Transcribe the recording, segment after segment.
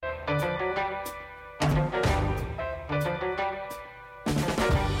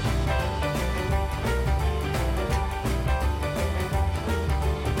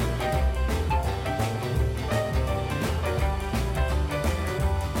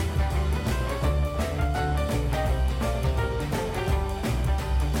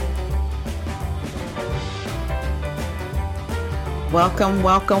Welcome,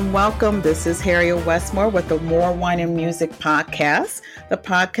 welcome, welcome. This is Harriet Westmore with the More Wine and Music podcast, the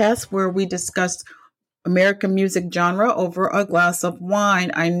podcast where we discuss American music genre over a glass of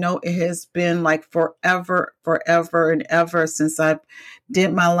wine. I know it has been like forever and ever since I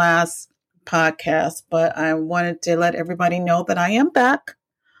did my last podcast, but I wanted to let everybody know that I am back.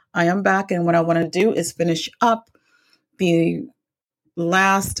 And what I want to do is finish up the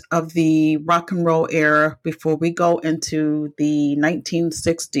last of the rock and roll era before we go into the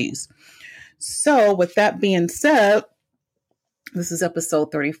 1960s. So with that being said, this is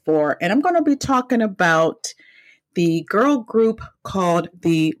episode 34, and I'm going to be talking about the girl group called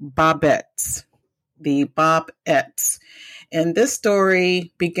the Bobbettes. The Bobbettes. And this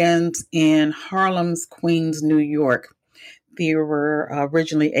story begins in Harlem's Queens, New York. There were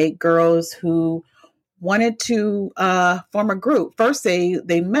originally 8 girls who wanted to form a group. First,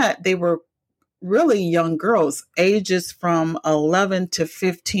 they met. They were really young girls, ages from 11 to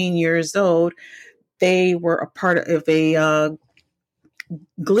 15 years old. They were a part of a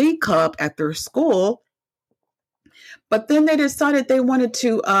glee club at their school. But then they decided they wanted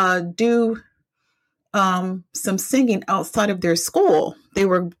to do some singing outside of their school. They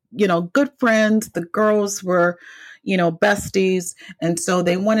were, good friends. The girls were besties. And so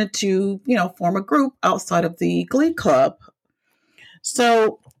they wanted to, form a group outside of the glee club.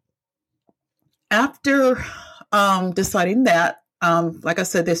 So after deciding that, like I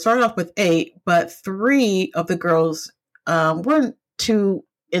said, they started off with 8, but 3 of the girls weren't too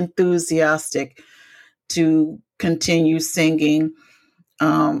enthusiastic to continue singing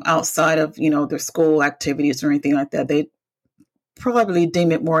outside of, their school activities or anything like that. They probably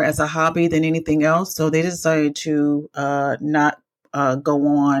deem it more as a hobby than anything else. So they decided to not go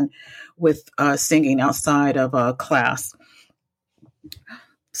on with singing outside of class.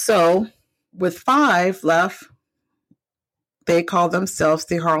 So with 5 left, they call themselves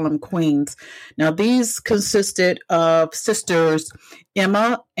the Harlem Queens. Now these consisted of sisters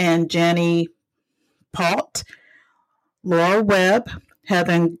Emma and Janie Pault, Laura Webb,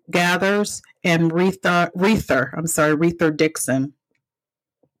 Heaven Gathers, and Retha Dixon.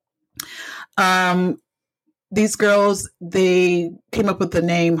 These girls, they came up with the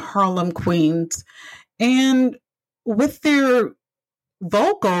name Harlem Queens, and with their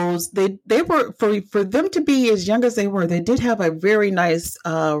vocals, they were for them to be as young as they were, they did have a very nice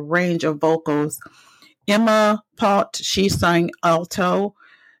range of vocals. Emma Pault, she sang alto.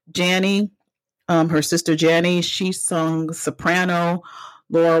 Janie, her sister Janie, she sung soprano.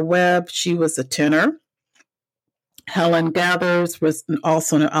 Laura Webb, she was a tenor. Helen Gathers was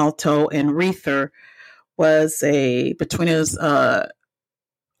also an alto, and Retha was between his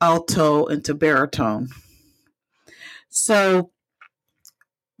alto into baritone. So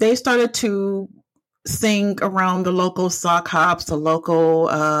they started to sing around the local sock hops, the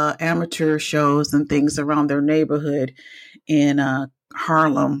local amateur shows and things around their neighborhood in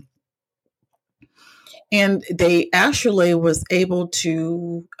Harlem. And they actually was able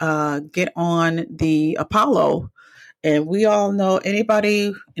to get on the Apollo. And we all know,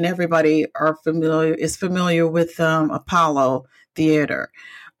 anybody and everybody is familiar with Apollo Theater.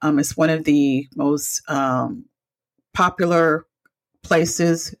 It's one of the most popular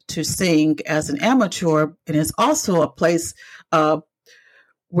places to sing as an amateur. And it's also a place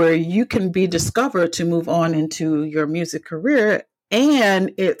where you can be discovered to move on into your music career.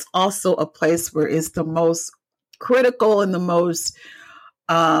 And it's also a place where it's the most critical and the most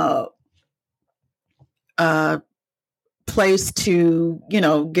place to,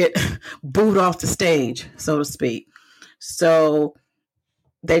 get booed off the stage, so to speak. So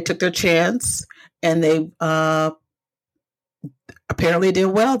they took their chance, and they apparently did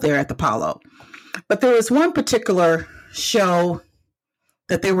well there at the Apollo. But there was one particular show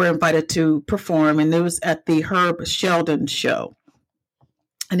that they were invited to perform, and it was at the Herb Sheldon show.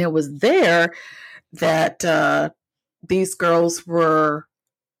 And it was there that these girls were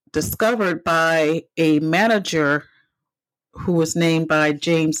discovered by a manager who was named by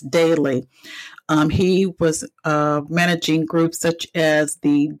James Daly. He was managing groups such as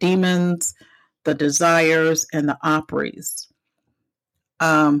the Demons, the Desires, and the Opries.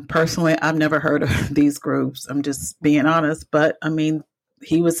 Personally, I've never heard of these groups. I'm just being honest. But, I mean,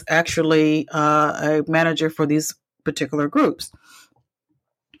 he was actually a manager for these particular groups.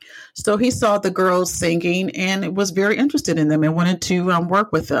 So he saw the girls singing and was very interested in them and wanted to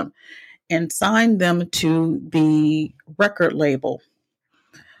work with them and signed them to the record label.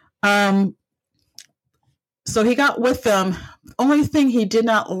 So he got with them. Only thing he did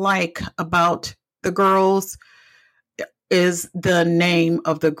not like about the girls is the name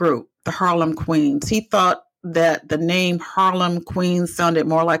of the group, the Harlem Queens. He thought that the name Harlem Queens sounded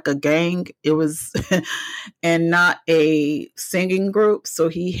more like a gang. It was, and not a singing group. So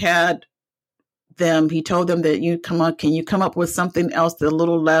he told them that can you come up with something else that's a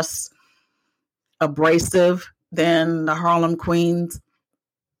little less abrasive than the Harlem Queens?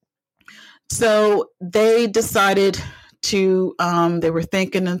 So they decided to, they were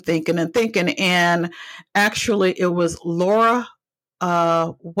thinking and thinking and thinking. And actually it was Laura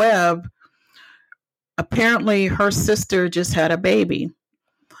Webb. Apparently her sister just had a baby.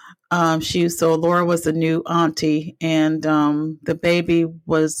 So Laura was a new auntie, and the baby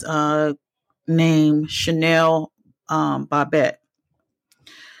was named Chanel Bobette.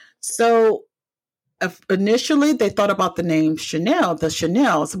 So initially they thought about the name Chanel, the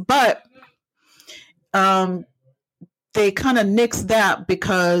Chanels, but they kind of nixed that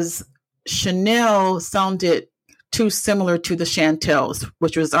because Chanel sounded too similar to the Chantels,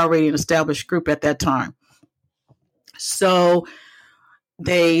 which was already an established group at that time. So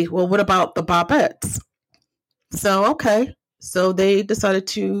what about the Bobbettes? So, okay. So they decided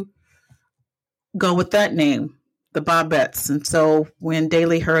to go with that name, the Bobbettes. And so when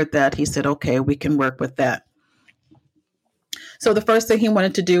Daly heard that, he said, okay, we can work with that. So the first thing he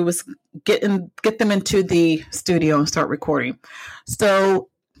wanted to do was get them into the studio and start recording. So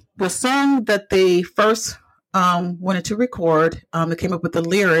the song that they first wanted to record, they came up with the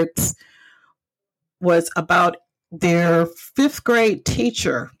lyrics, was about their fifth grade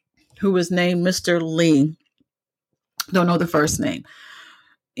teacher who was named Mr. Lee. Don't know the first name.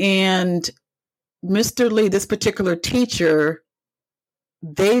 And Mr. Lee, this particular teacher,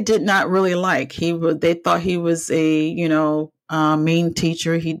 they did not really like. They thought he was a, mean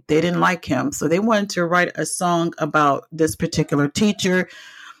teacher. They didn't like him. So they wanted to write a song about this particular teacher,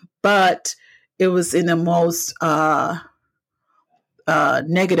 but it was in the most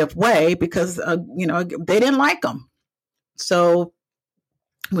negative way because, they didn't like him. So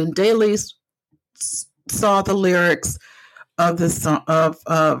when Daly saw the lyrics of the song,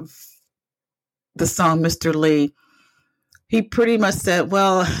 the song Mr. Lee, he pretty much said,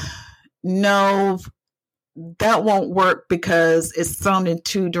 well, no, that won't work because it's sounding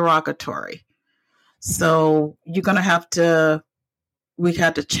too derogatory. So we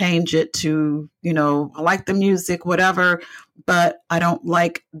had to change it to, I like the music, whatever, but I don't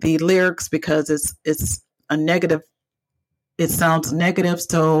like the lyrics because it's a negative. It sounds negative.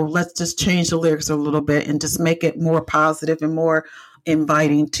 So let's just change the lyrics a little bit and just make it more positive and more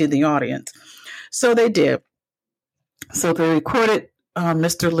inviting to the audience. So they did. So they recorded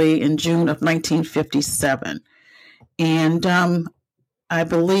Mr. Lee in June of 1957. And I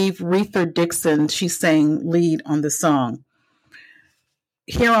believe Retha Dixon, she sang lead on the song.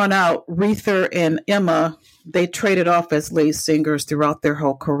 Here on out, Retha and Emma, they traded off as lead singers throughout their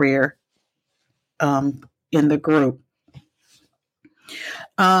whole career in the group.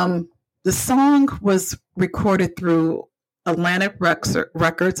 The song was recorded through Atlantic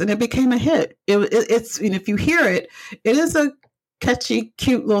Records, and it became a hit. It's and if you hear it, it is a catchy,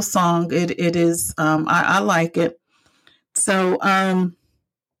 cute little song. It is. I like it. So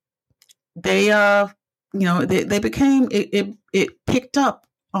they became it picked up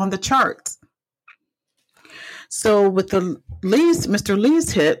on the charts. So with Mr.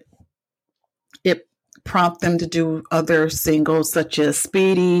 Lee's hit, it prompted them to do other singles such as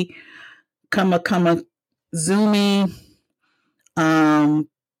Speedy, Come Zoomy, and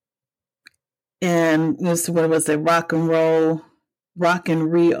what was it? Rock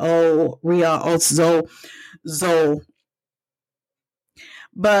and Rio Zoe.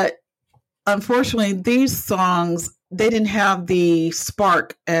 But unfortunately, these songs, they didn't have the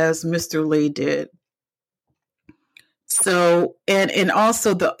spark as Mr. Lee did. So, and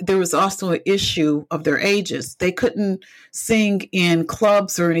also there was also an issue of their ages. They couldn't sing in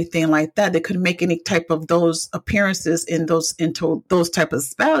clubs or anything like that. They couldn't make any type of those appearances into those type of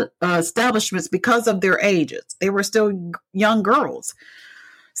establishments because of their ages. They were still young girls.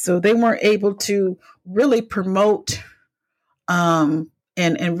 So they weren't able to really promote and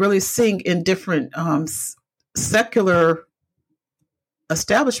really sing in different secular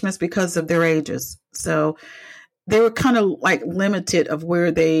establishments because of their ages. So they were kind of like limited of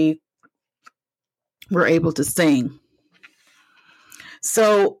where they were able to sing.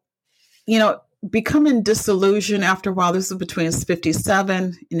 So, becoming disillusioned after a while, this was between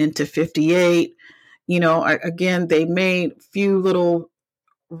 57 and into 58. Again, they made few little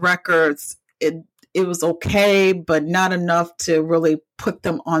records. It was okay, but not enough to really put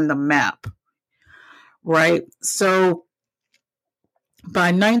them on the map. Right. So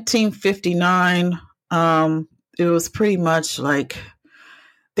by 1959, it was pretty much like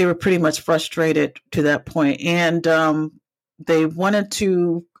they were pretty much frustrated to that point. And they wanted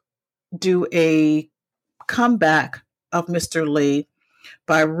to do a comeback of Mr. Lee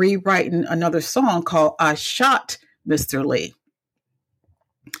by rewriting another song called I Shot Mr. Lee.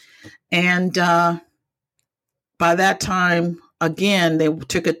 And by that time, again, they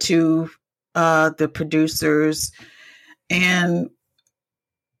took it to the producers, and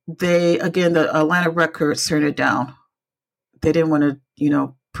the Atlantic Records turned it down. They didn't want to,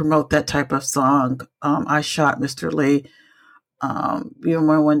 promote that type of song. I Shot Mr. Lee.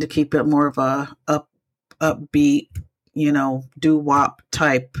 Wanted to keep it more of a upbeat, doo-wop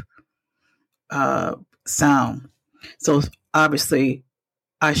type sound. So obviously,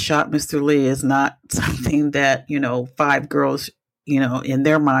 I Shot Mr. Lee is not something that, five girls, in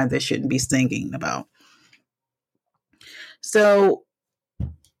their mind, they shouldn't be singing about. So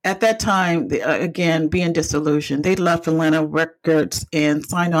at that time, again, being disillusioned, they left Atlantic Records and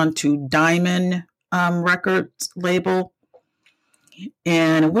signed on to Diamond Records label.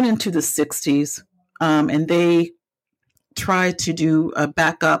 And it went into the 60s. And they tried to do a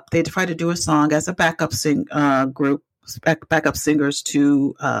backup. They tried to do a song as a backup group, backup singers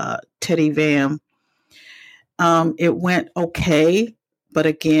to Teddy Van. It went okay, but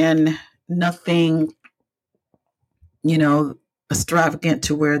again, nothing, extravagant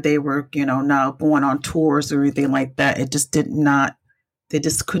to where they were, now going on tours or anything like that. It just they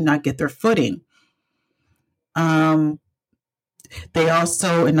just could not get their footing. They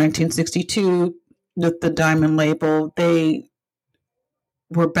also, in 1962, with the Diamond label, they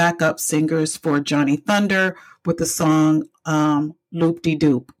were backup singers for Johnny Thunder with the song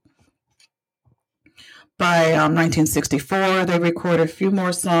Loop-de-Doop. By 1964, they recorded a few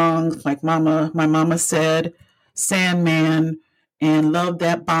more songs like My Mama Said, Sandman, and Love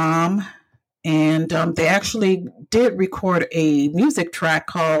That Bomb. And they actually did record a music track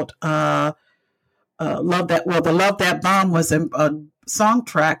called Love That. Well, the Love That Bomb was a song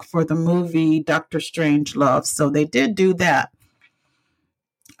track for the movie Dr. Strangelove. So they did do that.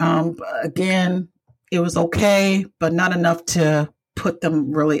 Again, it was okay, but not enough to put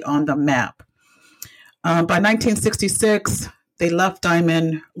them really on the map. By 1966, they left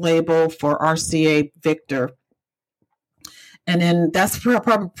Diamond label for RCA Victor. And then that's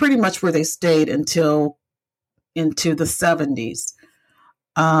probably pretty much where they stayed until into the 70s.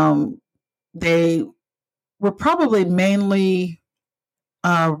 They were probably mainly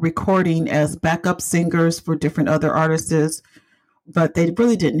recording as backup singers for different other artists, but they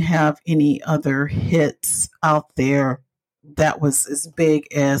really didn't have any other hits out there that was as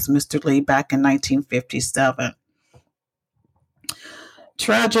big as Mr. Lee back in 1957.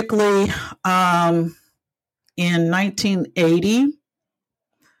 Tragically, in 1980,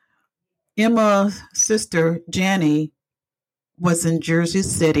 Emma's sister, Jannie, was in Jersey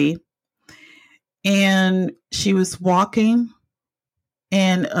City, and she was walking,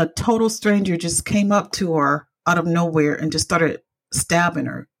 and a total stranger just came up to her out of nowhere and just started stabbing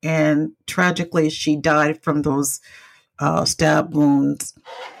her. And tragically, she died from those stab wounds.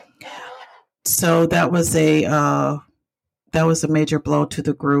 So that was a major blow to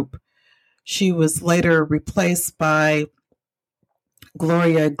the group. She was later replaced by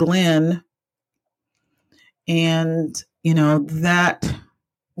Gloria Glenn, and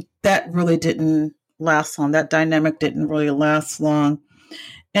that really didn't last long. That dynamic didn't really last long,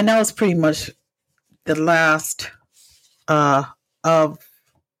 and that was pretty much the last of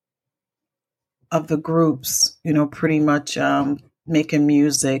the groups. Pretty much making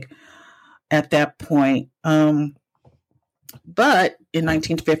music at that point. But in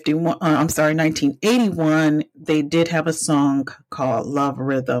 1981, they did have a song called Love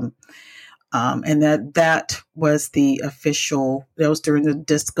Rhythm. And that was the official, that was during the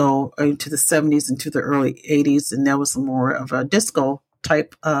disco into the 70s into the early 80s. And that was more of a disco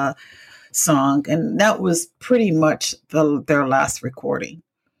type song. And that was pretty much their last recording.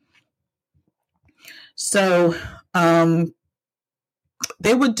 So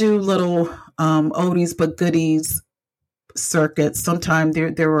they would do little oldies but goodies circuits. Sometimes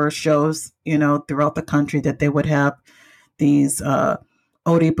there were shows, throughout the country that they would have these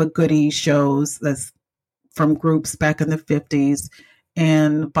oldie but goodie shows that's from groups back in the 50s,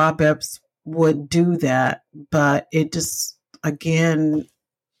 and Bobbettes would do that. But it just, again,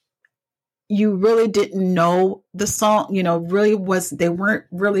 you really didn't know the song, they weren't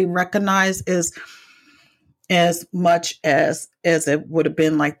really recognized as much as it would have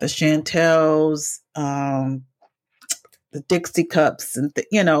been like the Chantels, the Dixie Cups, and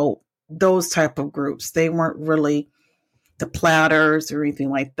those type of groups. They weren't really the Platters or anything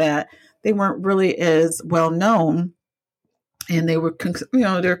like that. They weren't really as well known and they were,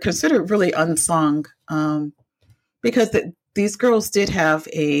 they're considered really unsung, because these girls did have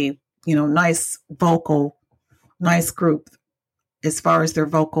a, nice group as far as their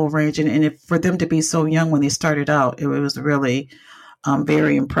vocal range. And for them to be so young when they started out, it was really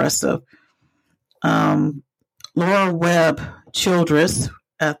very impressive. Laura Webb Childress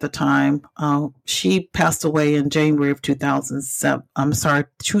at the time, she passed away in January of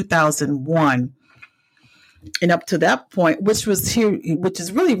 2001. And up to that point, which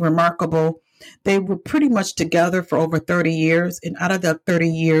is really remarkable, they were pretty much together for over 30 years. And out of that 30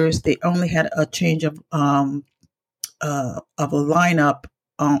 years, they only had a change of a lineup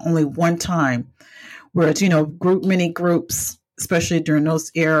only one time. Whereas, many groups, especially during those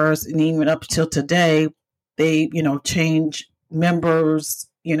eras and even up till today, they, change members,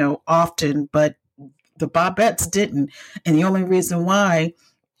 often, but the Bobbettes didn't. And the only reason why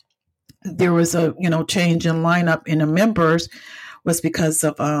there was a, change in lineup in the members was because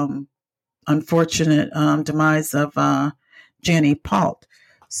of unfortunate demise of Jenny Pault.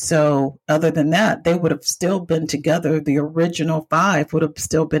 So other than that, they would have still been together. The original 5 would have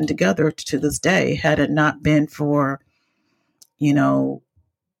still been together to this day had it not been for,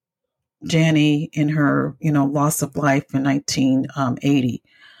 Jenny in her, loss of life in 1980.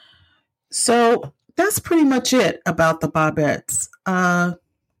 So that's pretty much it about the Bobbettes.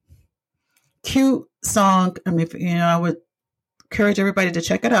 Cute song. I mean, I would encourage everybody to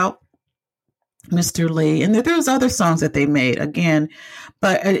check it out. Mr. Lee. And there's other songs that they made again,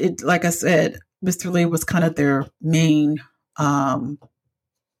 but like I said, Mr. Lee was kind of their main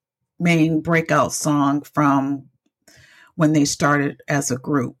breakout song from when they started as a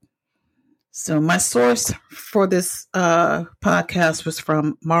group. So my source for this podcast was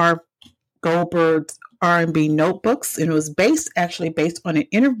from Marv Goldberg's R&B Notebooks, and it was based on an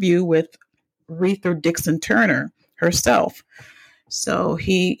interview with Aretha Dixon Turner herself. So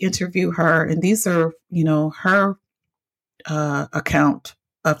he interviewed her, and these are, her account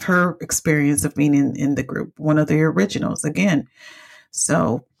of her experience of being in the group, one of the originals again.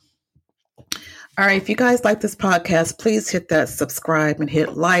 So, all right, if you guys like this podcast, please hit that subscribe and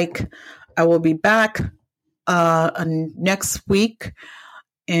hit like. I will be back next week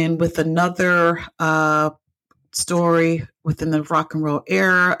and with another story within the rock and roll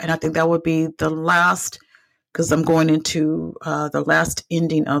era. And I think that would be the last, because I'm going into the last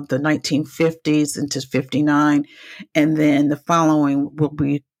ending of the 1950s into 59. And then the following will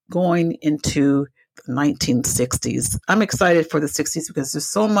be going into the 1960s. I'm excited for the 60s because there's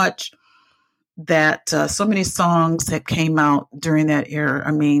so much that so many songs that came out during that era.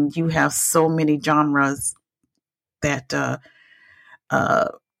 I mean, you have so many genres that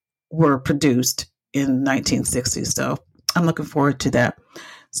were produced in 1960s. So I'm looking forward to that.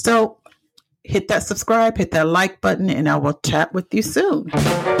 So hit that subscribe, hit that like button, and I will chat with you soon.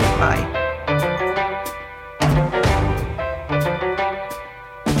 Bye.